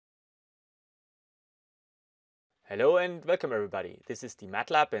Hello and welcome everybody. This is the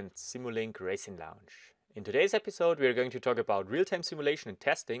MATLAB and Simulink Racing Lounge. In today's episode we are going to talk about real-time simulation and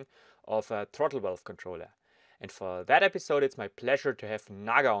testing of a throttle valve controller. And for that episode it's my pleasure to have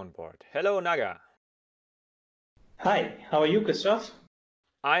Naga on board. Hello Naga. Hi, how are you, Christoph?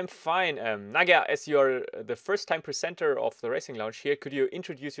 I'm fine. Naga, as you're the first time presenter of the Racing Lounge here, could you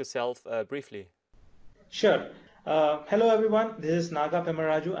introduce yourself briefly? Sure. Hello, everyone. This is Naga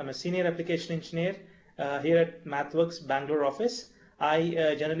Pemmaraju. I'm a senior application engineer here at MathWorks Bangalore office.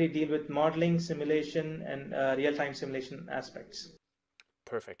 I generally deal with modeling, simulation, and real-time simulation aspects.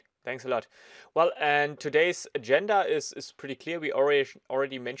 Perfect. Thanks a lot. Well, and today's agenda is pretty clear. We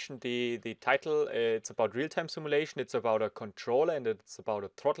already mentioned the title. It's about real-time simulation. It's about a controller and it's about a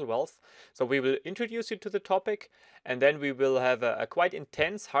throttle valve. So we will introduce you to the topic, and then we will have a quite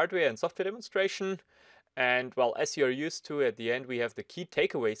intense hardware and software demonstration. And well, as you're used to, at the end we have the key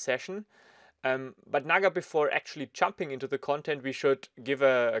takeaway session. But Naga, before actually jumping into the content, we should give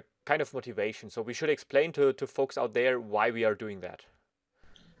a kind of motivation. So we should explain to folks out there why we are doing that.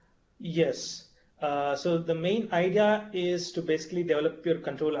 Yes. So the main idea is to basically develop your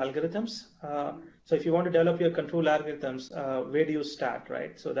control algorithms. So if you want to develop your control algorithms, where do you start,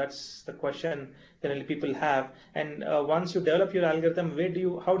 right? So that's the question generally people have. And once you develop your algorithm,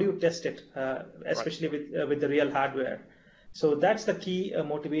 how do you test it, especially with the real hardware? So that's the key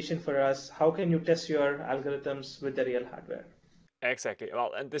motivation for us. How can you test your algorithms with the real hardware? Exactly.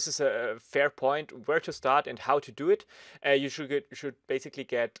 Well, and this is a fair point. Where to start and how to do it. You should basically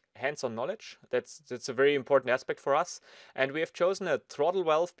get hands-on knowledge. That's a very important aspect for us. And we have chosen a throttle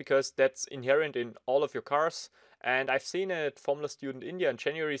valve because that's inherent in all of your cars. And I've seen at Formula Student India in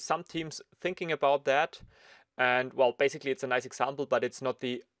January some teams thinking about that. And well, basically it's a nice example, but it's not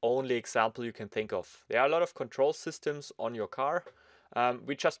the only example you can think of. There are a lot of control systems on your car.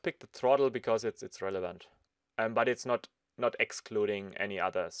 We just picked the throttle because it's relevant, but it's not excluding any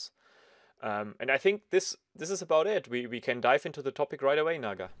others. And I think this is about it. We can dive into the topic right away,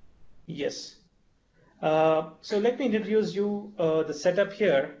 Naga. Yes. So let me introduce you the setup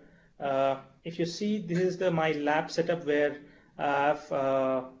here. If you see, this is my lab setup where I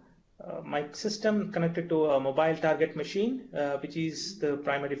have my system connected to a mobile target machine, which is the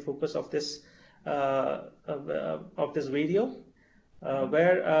primary focus of this video.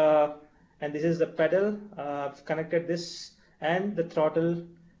 And this is the pedal. I've connected this and the throttle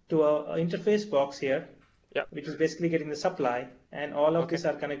to a interface box here, which is basically getting the supply, and all of these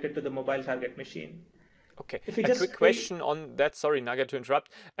are connected to the mobile target machine. Okay, a quick question on that. Sorry, Naga, to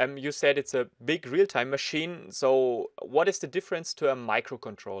interrupt. You said it's a big real-time machine. So what is the difference to a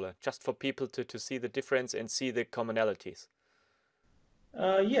microcontroller? Just for people to see the difference and see the commonalities.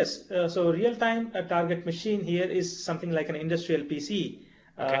 Yes, so real-time target machine here is something like an industrial PC.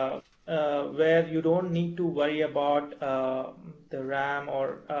 Where you don't need to worry about the RAM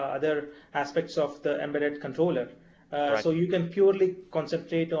or other aspects of the embedded controller. So you can purely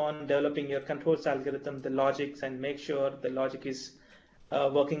concentrate on developing your controls algorithm, the logics, and make sure the logic is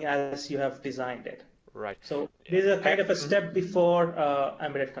working as you have designed it. Right. So this is a kind of a step before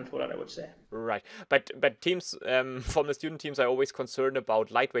embedded controller, I would say. Right. But teams, from the student teams, are always concerned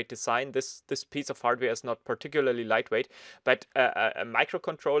about lightweight design. This piece of hardware is not particularly lightweight, but a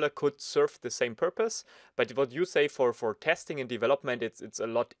microcontroller could serve the same purpose. But what you say for testing and development, it's a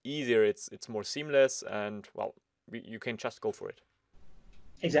lot easier. It's more seamless, and well, you can just go for it.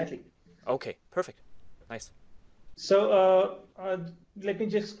 Exactly. Okay. Perfect. Nice. So let me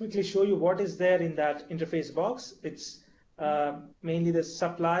just quickly show you what is there in that interface box. It's mainly the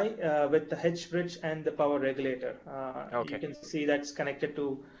supply with the H bridge and the power regulator. You can see that's connected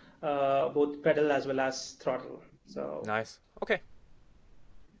to both pedal as well as throttle. So nice. Okay.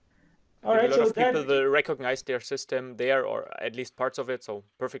 All right. A lot of people will recognize their system there, or at least parts of it. So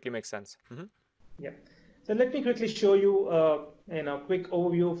perfectly makes sense. Yeah. So let me quickly show you a quick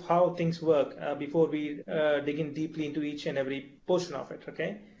overview of how things work before we dig in deeply into each and every portion of it.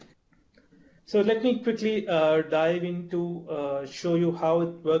 Okay. So let me quickly dive into show you how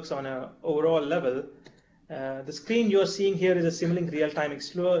it works on an overall level. The screen you're seeing here is a Simulink Real-Time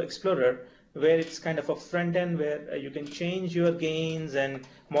Explorer, where it's kind of a front end where you can change your gains and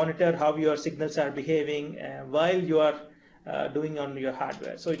monitor how your signals are behaving while you are doing on your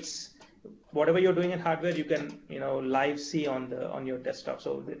hardware. So it's whatever you're doing in hardware, you can live see on your desktop.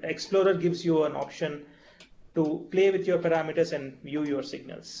 So the Explorer gives you an option to play with your parameters and view your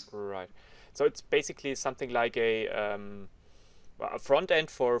signals. Right. So it's basically something like a front end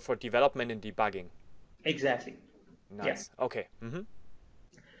for development and debugging. Exactly. Nice. Yeah. Okay.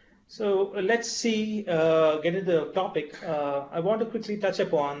 So let's see, get into the topic. I want to quickly touch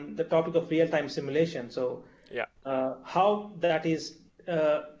upon the topic of real-time simulation. So Yeah. how that is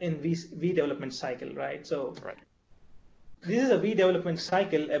in V development cycle, right? So Right. this is a V development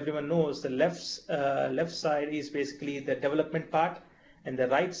cycle. Everyone knows the left side is basically the development part, and the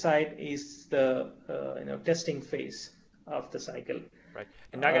right side is the testing phase of the cycle. Right.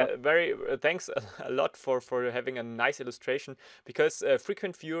 And Naga, very thanks a lot for having a nice illustration, because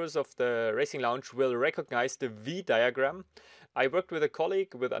frequent viewers of the Racing Lounge will recognize the V diagram. I worked with a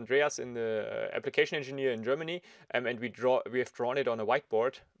colleague, with Andreas, in the application engineer in Germany, and we have drawn it on a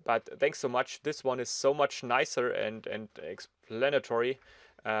whiteboard. But thanks so much. This one is so much nicer and explanatory.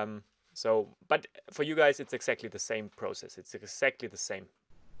 But for you guys, it's exactly the same process. It's exactly the same.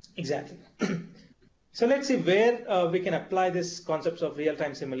 Exactly. So let's see where we can apply this concepts of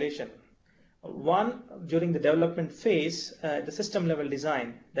real-time simulation. One, during the development phase, the system level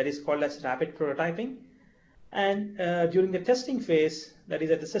design, that is called as rapid prototyping. And during the testing phase, that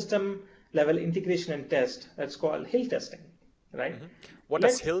is at the system level integration and test, that's called hill testing, right? What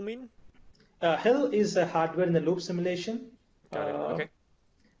does hill mean? Hill is a hardware in the loop simulation. Got it. Okay.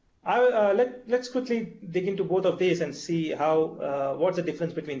 Let's quickly dig into both of these and see how what's the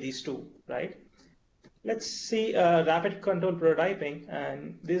difference between these two, right? Let's see rapid control prototyping,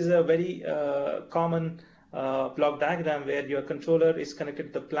 and this is a very common block diagram where your controller is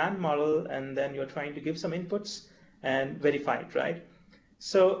connected to the plan model, and then you're trying to give some inputs and verify it, right?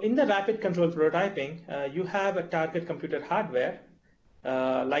 So in the rapid control prototyping, you have a target computer hardware,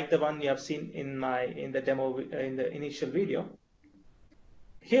 like the one you have seen in the demo in the initial video.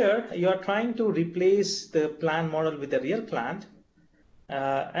 Here, you are trying to replace the plan model with a real plant.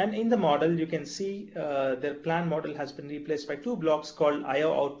 And in the model, you can see the plan model has been replaced by two blocks called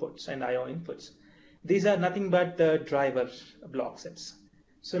I/O outputs and I/O inputs. These are nothing but the driver block sets.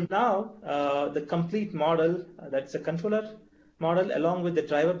 So now the complete model, that's a controller model, along with the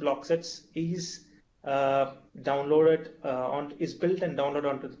driver block sets, is built and downloaded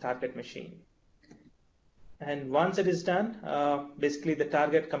onto the target machine. And once it is done, basically the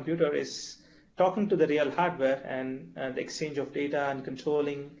target computer is talking to the real hardware, and the exchange of data and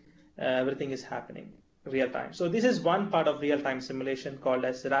controlling everything is happening real time. So this is one part of real-time simulation called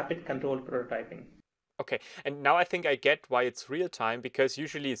as rapid control prototyping. Okay, and now I think I get why it's real time, because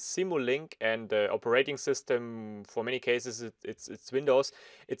usually Simulink and the operating system, for many cases it's Windows,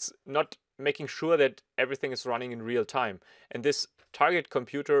 it's not making sure that everything is running in real time. And this target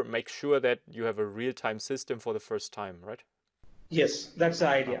computer makes sure that you have a real-time system for the first time, right? Yes, that's the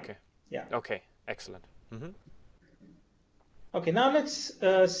idea. Okay. Yeah. Okay, excellent. Okay, now let's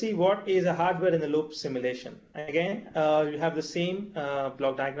see what is a hardware in the loop simulation. Again, you have the same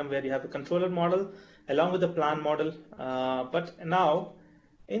block diagram where you have the controller model along with the plan model, but now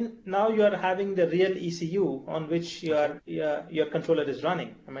you are having the real ECU on which your controller is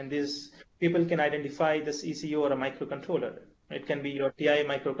running. I mean, these people can identify this ECU or a microcontroller. It can be your TI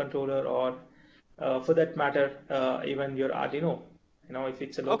microcontroller, or for that matter, even your Arduino. If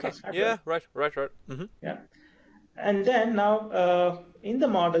it's a low-cost hardware. Yeah, right. Yeah. And then now in the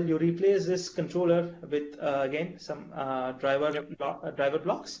model, you replace this controller with, again, some driver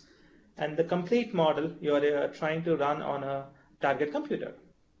blocks. And the complete model, you are trying to run on a target computer.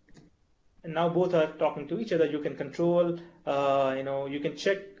 And now both are talking to each other. You can control, you can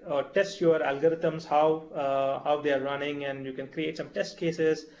check or test your algorithms, how they are running, and you can create some test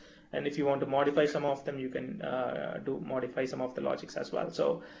cases. And if you want to modify some of them, you can modify some of the logics as well.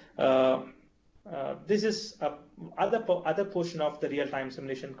 So this is other portion of the real-time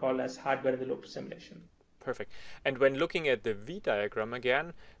simulation called as hardware in the loop simulation. Perfect. And when looking at the V diagram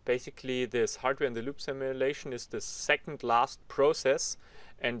again, basically this hardware in the loop simulation is the second last process.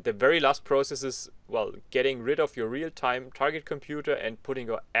 And the very last process is, well, getting rid of your real-time target computer and putting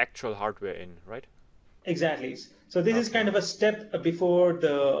your actual hardware in, right? Exactly. So this is kind of a step before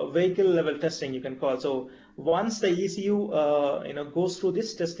the vehicle level testing, you can call. So once the ECU goes through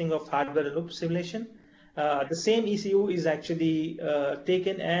this testing of hardware and loop simulation, the same ECU is actually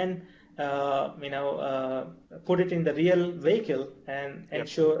taken and put it in the real vehicle and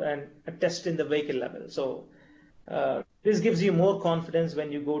ensure and test in the vehicle level. So this gives you more confidence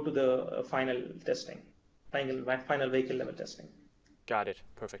when you go to the final testing, final vehicle level testing. Got it.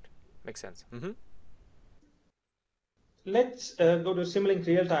 Perfect. Makes sense. Let's go to Simulink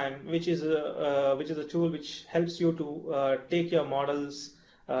Real-Time, which is a tool which helps you to take your models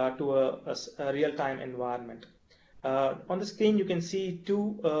to a real-time environment. On the screen, you can see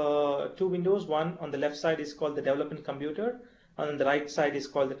two windows. One on the left side is called the development computer, and on the right side is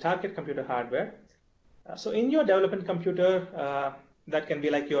called the target computer hardware. So in your development computer, that can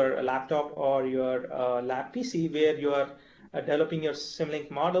be like your laptop or your lab PC, where you are developing your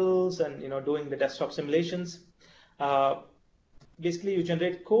Simulink models and doing the desktop simulations. Basically, you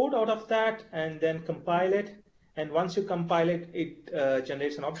generate code out of that and then compile it. And once you compile it, it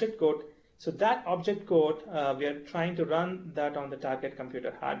generates an object code. So that object code, we are trying to run that on the target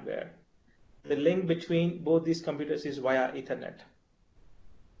computer hardware. The link between both these computers is via Ethernet.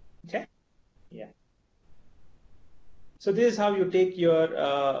 Okay? Yeah. So this is how you take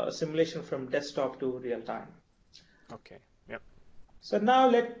your simulation from desktop to real time. Okay. Yep. So now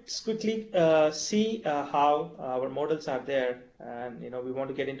let's quickly see how our models are there, and we want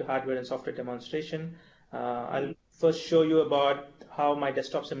to get into hardware and software demonstration. I'll first show you about how my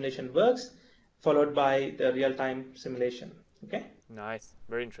desktop simulation works, followed by the real-time simulation. Okay. Nice.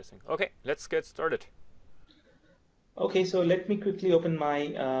 Very interesting. Okay, let's get started. Okay, so let me quickly open my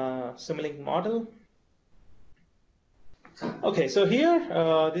Simulink model. Okay, so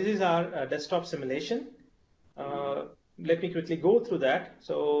here this is our desktop simulation. Let me quickly go through that.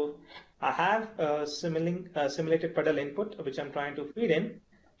 So I have a simulated pedal input, which I'm trying to feed in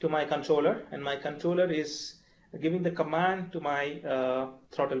to my controller, and my controller is giving the command to my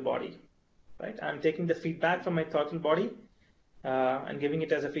throttle body. Right? I'm taking the feedback from my throttle body and giving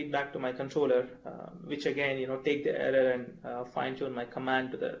it as a feedback to my controller, which again, take the error and fine-tune my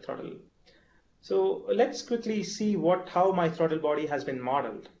command to the throttle. So let's quickly see how my throttle body has been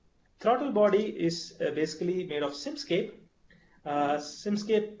modeled. Throttle body is basically made of Simscape.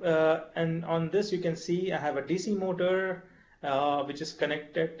 And on this you can see I have a DC motor which is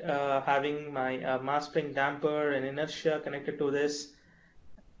connected, having my mass spring damper and inertia connected to this.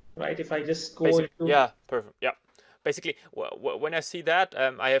 Right? If I just go into... Yeah, perfect. Yeah. Basically, when I see that,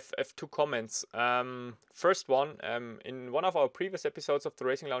 I have two comments. First one, in one of our previous episodes of the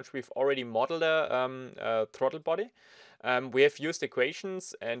Racing Lounge, we've already modeled a throttle body. We have used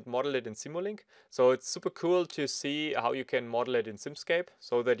equations and modeled it in Simulink. So it's super cool to see how you can model it in Simscape,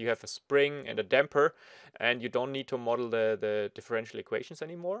 so that you have a spring and a damper, and you don't need to model the differential equations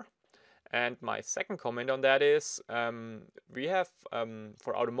anymore. And my second comment on that is we have,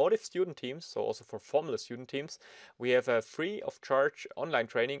 for automotive student teams, so also for Formula student teams, we have a free of charge online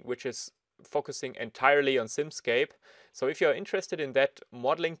training, which is focusing entirely on Simscape. So if you're interested in that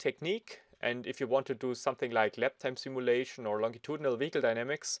modeling technique, and if you want to do something like lap time simulation or longitudinal vehicle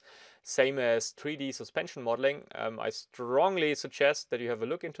dynamics, same as 3D suspension modeling, I strongly suggest that you have a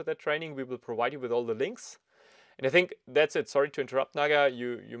look into that training. We will provide you with all the links. And I think that's it. Sorry to interrupt, Naga.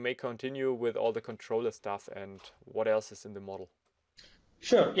 You may continue with all the controller stuff and what else is in the model.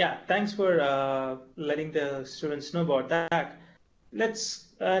 Sure. Yeah. Thanks for letting the students know about that.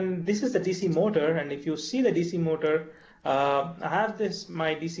 And this is the DC motor. And if you see the DC motor, I have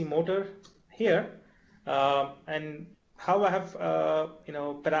my DC motor here. And how I have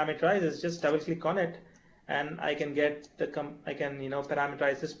parameterized is just double click on it, and I can get I can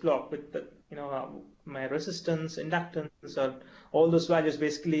parameterize this block with the my resistance, inductance, or all those values.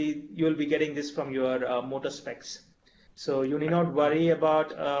 Basically, you will be getting this from your motor specs. So you need not worry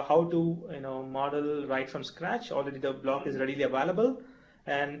about how to model right from scratch. Already the block is readily available,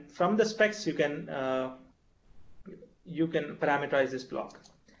 and from the specs you can parameterize this block.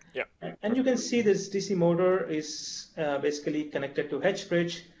 Yeah. And you can see this DC motor is basically connected to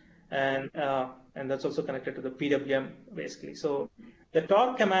H-bridge, and that's also connected to the PWM basically. So the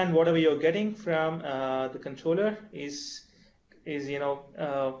torque command, whatever you're getting from the controller, is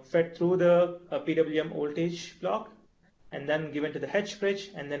fed through the PWM voltage block, and then given to the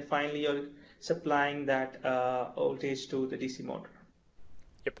H-bridge, and then finally you're supplying that voltage to the DC motor.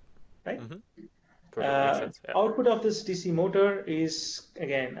 Yep. Right. Makes sense. Yeah. Output of this DC motor is,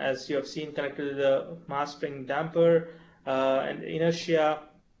 again, as you have seen, connected to the mass spring damper and inertia.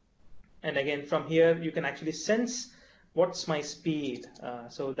 And again, from here, you can actually sense what's my speed.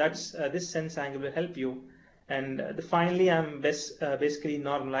 So that's this sense angle will help you. And finally, I'm basically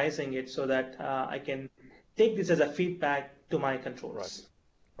normalizing it so that I can take this as a feedback to my controllers.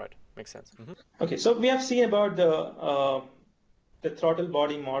 Right. Makes sense. Okay, so we have seen about the throttle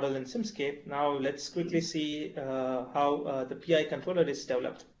body model in Simscape. Now let's quickly see how the PI controller is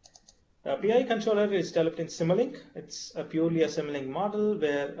developed. PI controller is developed in Simulink. It's purely a Simulink model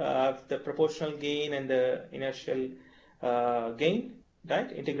where the proportional gain and the inertial gain, right?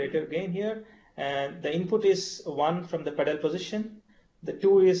 Integrator gain here. And the input is 1 from the pedal position. The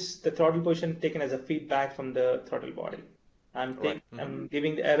 2 is the throttle position taken as a feedback from the throttle body. I'm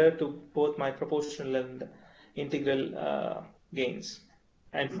giving the error to both my proportional and integral gains.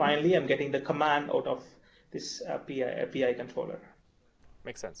 And finally, I'm getting the command out of this PI controller.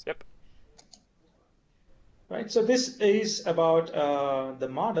 Makes sense. Yep. Right. So this is about the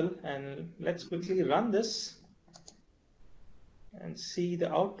model, and let's quickly run this. and see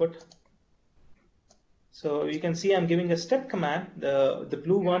the output. So you can see I'm giving a step command. The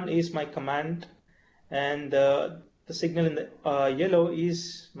blue one is my command, and the signal in the yellow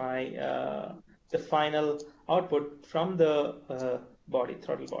is my the final output from the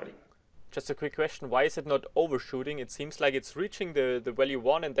throttle body. Just a quick question: why is it not overshooting? It seems like it's reaching the value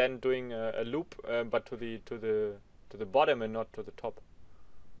 1 and then doing a loop, but to the bottom and not to the top.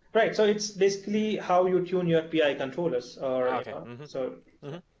 Right. So it's basically how you tune your PI controllers. Or Okay. so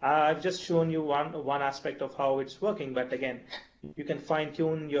I've just shown you one aspect of how it's working, but again, you can fine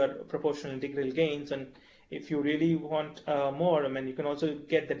tune your proportional integral gains, and if you really want more, I mean, you can also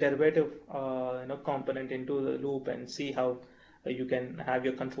get the derivative component into the loop and see how you can have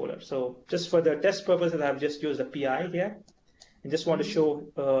your controller. So just for the test purposes, I've just used the PI here, and just want to show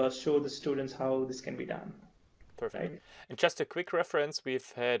the students how this can be done. Perfect. Right? And just a quick reference,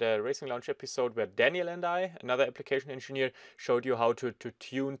 we've had a Racing Lounge episode where Daniel and I, another application engineer, showed you how to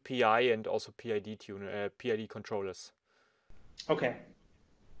tune PI and also PID controllers. Okay.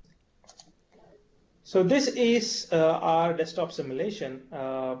 So this is our desktop simulation.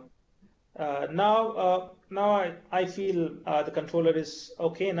 Now I feel the controller is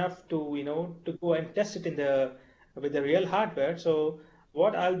okay enough to to go and test it with the real hardware. So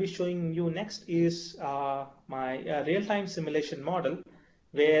what I'll be showing you next is my real-time simulation model,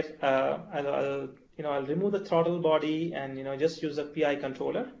 where I'll remove the throttle body and just use a PI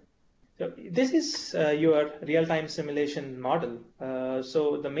controller. So this is your real-time simulation model.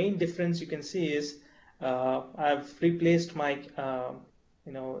 So the main difference you can see is I've replaced my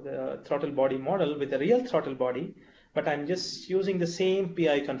the throttle body model with a real throttle body, but I'm just using the same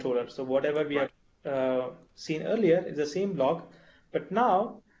PI controller. So whatever we have seen earlier is the same block, but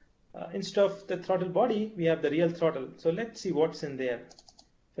now instead of the throttle body, we have the real throttle. So let's see what's in there.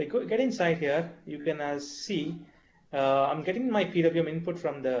 If I get inside here, you can see I'm getting my PWM input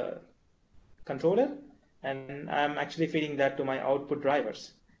from the controller, and I'm actually feeding that to my output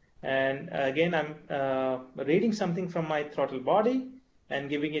drivers. And again, I'm reading something from my throttle body and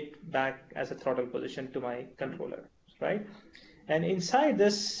giving it back as a throttle position to my controller, right? And inside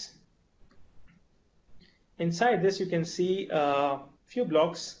this, you can see a few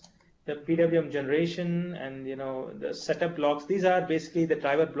blocks, the PWM generation and the setup blocks. These are basically the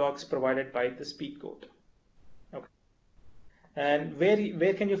driver blocks provided by the speed code. Okay. And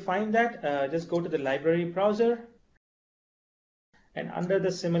where can you find that? Just go to the library browser, and under the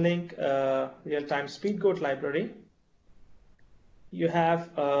Simulink real-time speed code library, you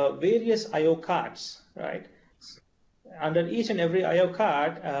have various I/O cards, right? Under each and every I/O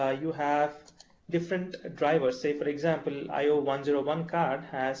card, you have different drivers. Say, for example, IO 101 card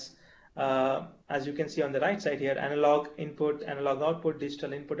has, as you can see on the right side here, analog input, analog output,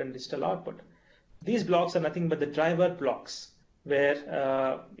 digital input, and digital output. These blocks are nothing but the driver blocks,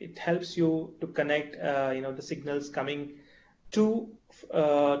 where it helps you to connect, the signals coming to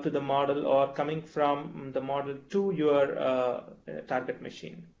the model or coming from the model to your target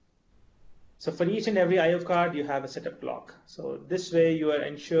machine. So for each and every I/O card, you have a setup block. So this way, you are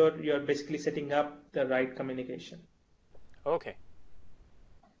ensured you are basically setting up the right communication. Okay.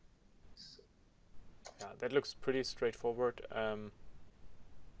 Yeah, that looks pretty straightforward.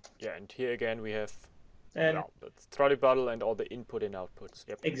 Yeah, and here again we have the throttle bottle and all the input and outputs.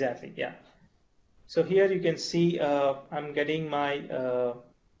 Yep. Exactly. Yeah. So here you can see I'm getting my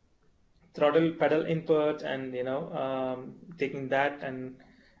throttle pedal input, and taking that and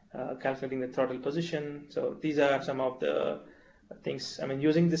calculating the throttle position. So these are some of the things. I mean,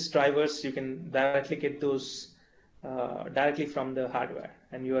 using these drivers, you can directly get those directly from the hardware,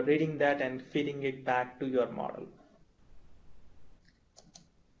 and you are reading that and feeding it back to your model.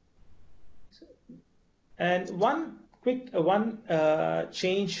 And one quick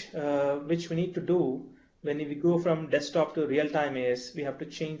change which we need to do when we go from desktop to real-time is we have to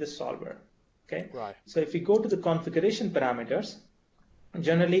change the solver. Okay. Right. So if we go to the configuration parameters,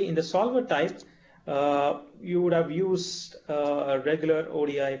 generally in the solver type, you would have used a regular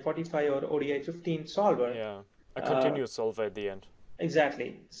ODI 45 or ODI 15 solver. Yeah, a continuous solver at the end.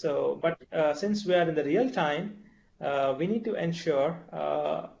 Exactly. So, but since we are in the real time, we need to ensure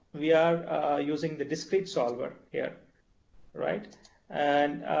we are using the discrete solver here, right?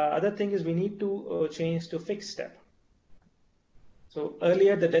 And other thing is we need to change to fixed step. So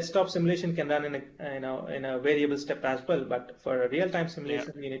earlier the desktop simulation can run in a variable step as well, but for a real-time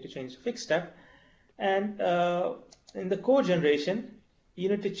simulation, we need to change to fixed step. And in the code generation, you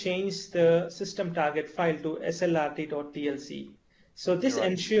need to change the system target file to slrt.tlc. So this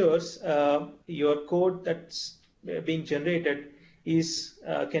ensures your code that's being generated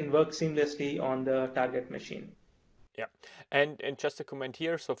can work seamlessly on the target machine. Yeah, and just a comment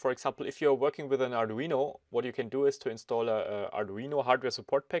here. So, for example, if you're working with an Arduino, what you can do is to install a Arduino hardware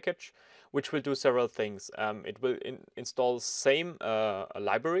support package, which will do several things. It will install same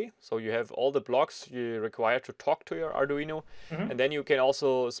library, so you have all the blocks you require to talk to your Arduino, and then you can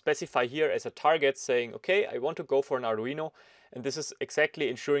also specify here as a target, saying, okay, I want to go for an Arduino, and this is exactly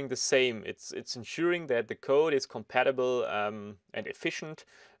ensuring the same. It's ensuring that the code is compatible and efficient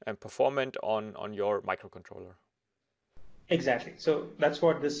and performant on your microcontroller. Exactly. So that's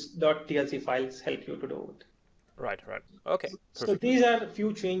what this .tlc files help you to do it. Right. Okay. So Perfect. these are a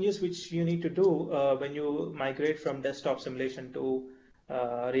few changes which you need to do when you migrate from desktop simulation to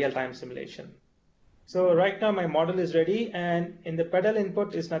real-time simulation. So right now my model is ready, and in the pedal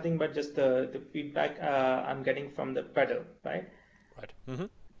input is nothing but just the feedback I'm getting from the pedal, right? Right.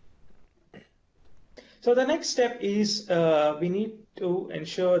 So the next step is we need to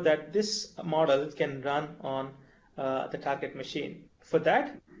ensure that this model can run on the target machine. For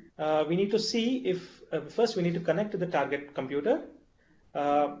that, we need to see if first we need to connect to the target computer.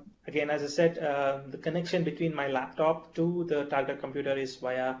 Again, as I said, the connection between my laptop to the target computer is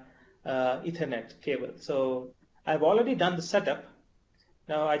via Ethernet cable. So I've already done the setup.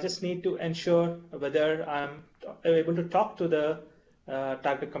 Now I just need to ensure whether I'm able to talk to the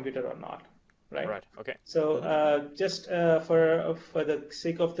target computer or not. Right. Okay. So just for the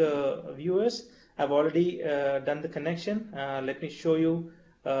sake of the viewers, I've already done the connection. Let me show you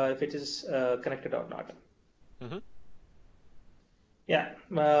if it is connected or not. Yeah.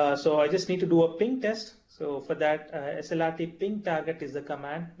 So I just need to do a ping test. So for that, SLRT ping target is the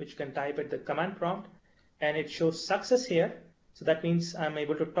command which you can type at the command prompt, and it shows success here. So that means I'm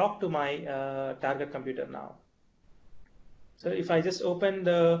able to talk to my target computer now. So if I just open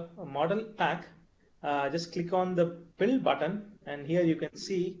the model pack, just click on the build button, and here you can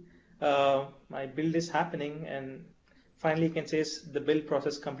see my build is happening, and finally you can say the build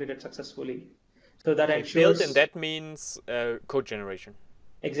process completed successfully. So that ensures build, and that means code generation.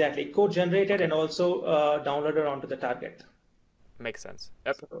 Exactly, code generated and also downloaded onto the target. Makes sense.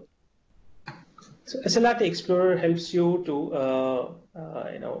 Yep. So SLRT Explorer helps you to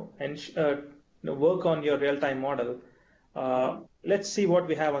work on your real-time model. Let's see what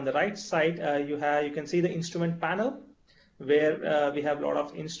we have on the right side. You can see the instrument panel, where we have a lot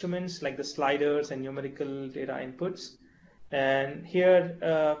of instruments like the sliders and numerical data inputs. And here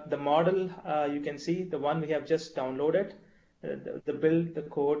the model, you can see the one we have just downloaded, the build, the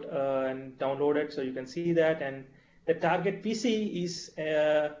code, and downloaded. So you can see that, and the target PC is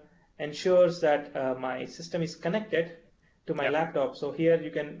ensures that my system is connected to my laptop. So here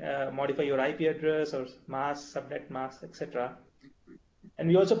you can modify your IP address or mask, subnet mask, etc. And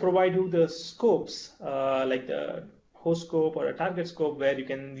we also provide you the scopes like the host scope or a target scope where you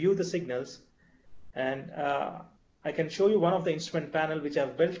can view the signals. And I can show you one of the instrument panel which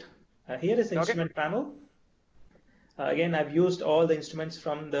I've built. Here is the instrument panel. Again, I've used all the instruments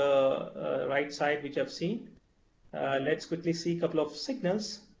from the right side which I've seen. Let's quickly see a couple of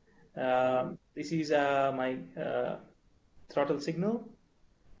signals. This is my throttle signal,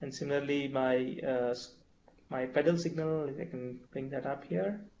 and similarly my pedal signal. I can bring that up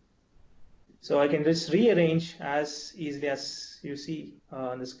here. So I can just rearrange as easily as you see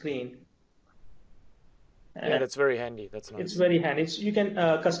on the screen. Yeah, that's very handy. That's nice. It's very handy. You can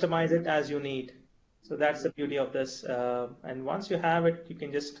customize it as you need. So that's the beauty of this. And once you have it, you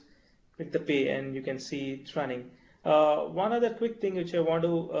can just click the pay and you can see it running. One other quick thing which I want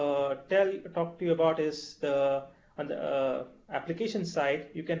to talk to you about is on the application side,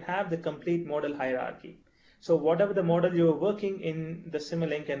 you can have the complete model hierarchy. So whatever the model you're working in the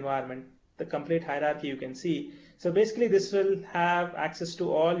Simulink environment, the complete hierarchy you can see. So basically this will have access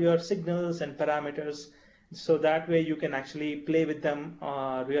to all your signals and parameters. So that way you can actually play with them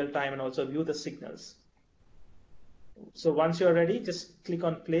real time and also view the signals. So once you're ready, just click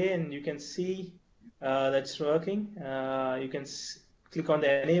on play and you can see that's working. You can click on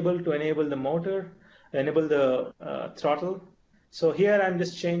the enable to enable the motor, enable the throttle. So here I'm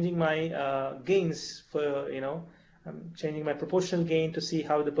just changing my gains for, I'm changing my proportional gain to see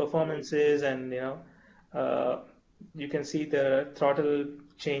how the performance is, and you can see the throttle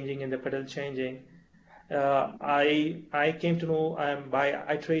changing and the pedal changing. I came to know by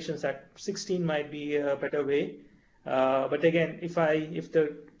iterations that 16 might be a better way. But again, if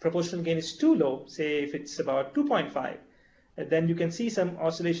the proportional gain is too low, say if it's about 2.5, then you can see some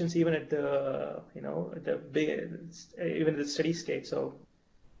oscillations even at the even the steady state. So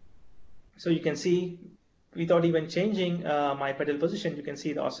you can see without even changing my pedal position, you can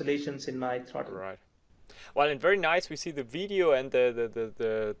see the oscillations in my throttle. Right. Well, and very nice. We see the video and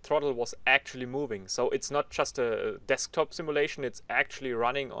the throttle was actually moving. So it's not just a desktop simulation. It's actually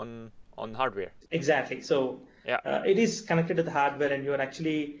running on hardware. Exactly. So Yeah. it is connected to the hardware, and you're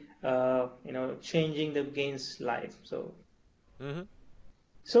actually changing the gains live. So Mm-hmm.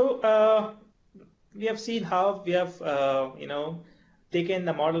 so we have seen how we have taken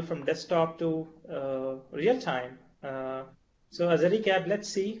the model from desktop to real time. So as a recap, let's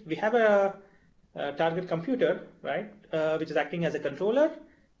see. We have a target computer, right, which is acting as a controller.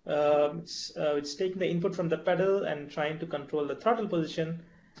 It's taking the input from the pedal and trying to control the throttle position,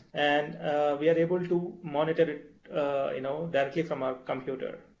 and we are able to monitor it, directly from our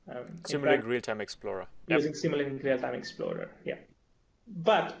computer. In Simulink fact, Real-Time Explorer. Yep. using Simulink Real-Time Explorer. Yeah.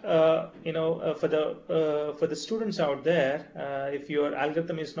 But for the students out there, if your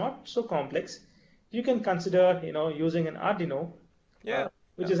algorithm is not so complex, you can consider using an Arduino, Yeah.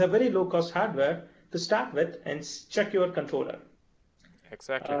 which is a very low-cost hardware to start with, and check your controller.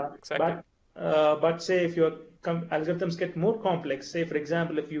 Exactly. But say if your algorithms get more complex, say for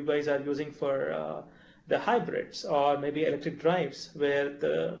example, if you guys are using for the hybrids or maybe electric drives where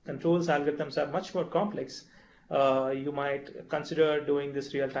the controls algorithms are much more complex, you might consider doing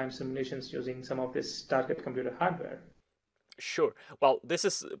this real-time simulations using some of this target computer hardware. Sure. Well, this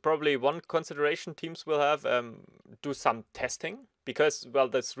is probably one consideration teams will have. Do some testing because, well,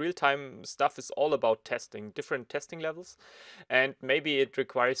 this real-time stuff is all about testing, different testing levels, and maybe it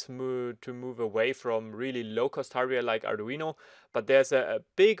requires to move away from really low-cost hardware like Arduino. But there's a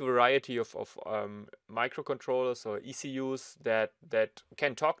big variety of microcontrollers or ECUs that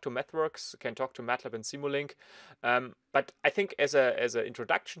can talk to MathWorks, can talk to MATLAB and Simulink. But I think as a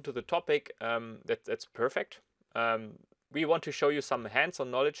introduction to the topic, that's perfect. We want to show you some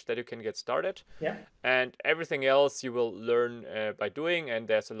hands-on knowledge that you can get started. Yeah. And everything else you will learn by doing. And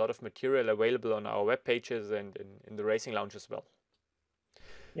there's a lot of material available on our web pages and in the Racing Lounge as well.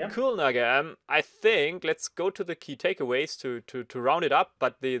 Yeah. Cool, Naga. I think let's go to the key takeaways to round it up.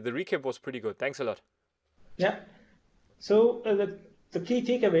 But the recap was pretty good. Thanks a lot. Yeah. So the key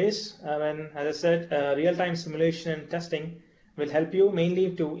takeaways, as I said, real-time simulation and testing will help you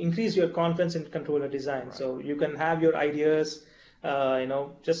mainly to increase your confidence in controller design. Right. So you can have your ideas,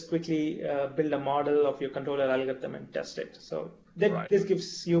 just quickly build a model of your controller algorithm and test it. So that this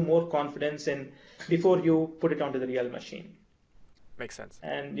gives you more confidence in before you put it onto the real machine. Makes sense.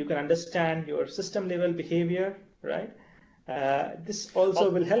 And you can understand your system level behavior, right? This also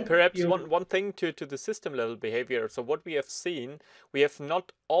will help. Perhaps one thing to the system level behavior. So what we have seen, we have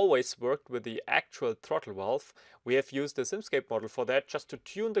not always worked with the actual throttle valve. We have used the SimScape model for that, just to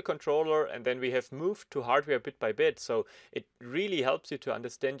tune the controller, and then we have moved to hardware bit by bit. So it really helps you to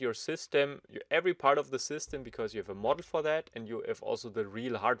understand your system, every part of the system, because you have a model for that, and you have also the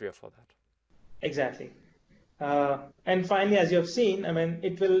real hardware for that. Exactly. And finally, as you have seen,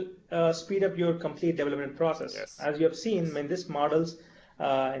 it will speed up your complete development process. Yes. As you have seen, these models,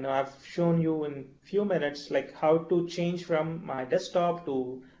 I've shown you in few minutes, like how to change from my desktop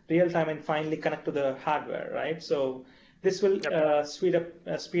to real time and finally connect to the hardware, right? So this will speed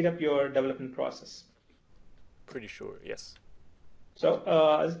up your development process. Pretty sure, yes. So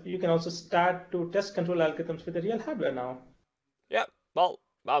you can also start to test control algorithms with the real hardware now. Yeah, well,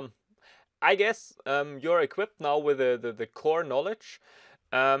 I guess you're equipped now with the core knowledge.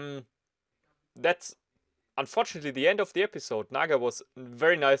 That's unfortunately the end of the episode. Naga was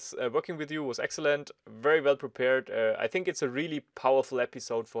very nice working with you, was excellent, very well prepared. I think it's a really powerful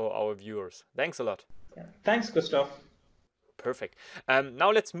episode for our viewers. Thanks a lot. Yeah. Thanks, Christoph. Perfect. Now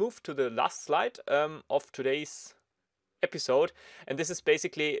let's move to the last slide of today's episode, and this is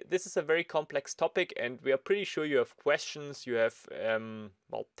a very complex topic, and we are pretty sure you have questions, you have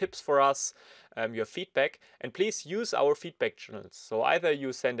tips for us, you have feedback, and please use our feedback channels. So either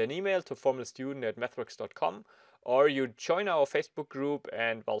you send an email to formalstudent@mathworks.com, or you join our Facebook group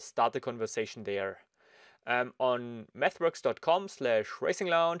and start the conversation there. On mathworks.com/racing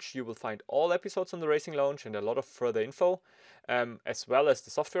lounge, you will find all episodes on the Racing Lounge and a lot of further info, as well as the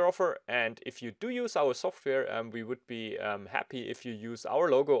software offer. And if you do use our software, we would be happy if you use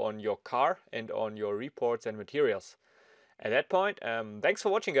our logo on your car and on your reports and materials. At that point, thanks for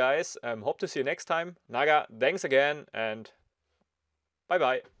watching, guys. Hope to see you next time. Naga, thanks again, and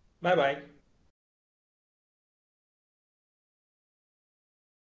bye-bye. Bye-bye.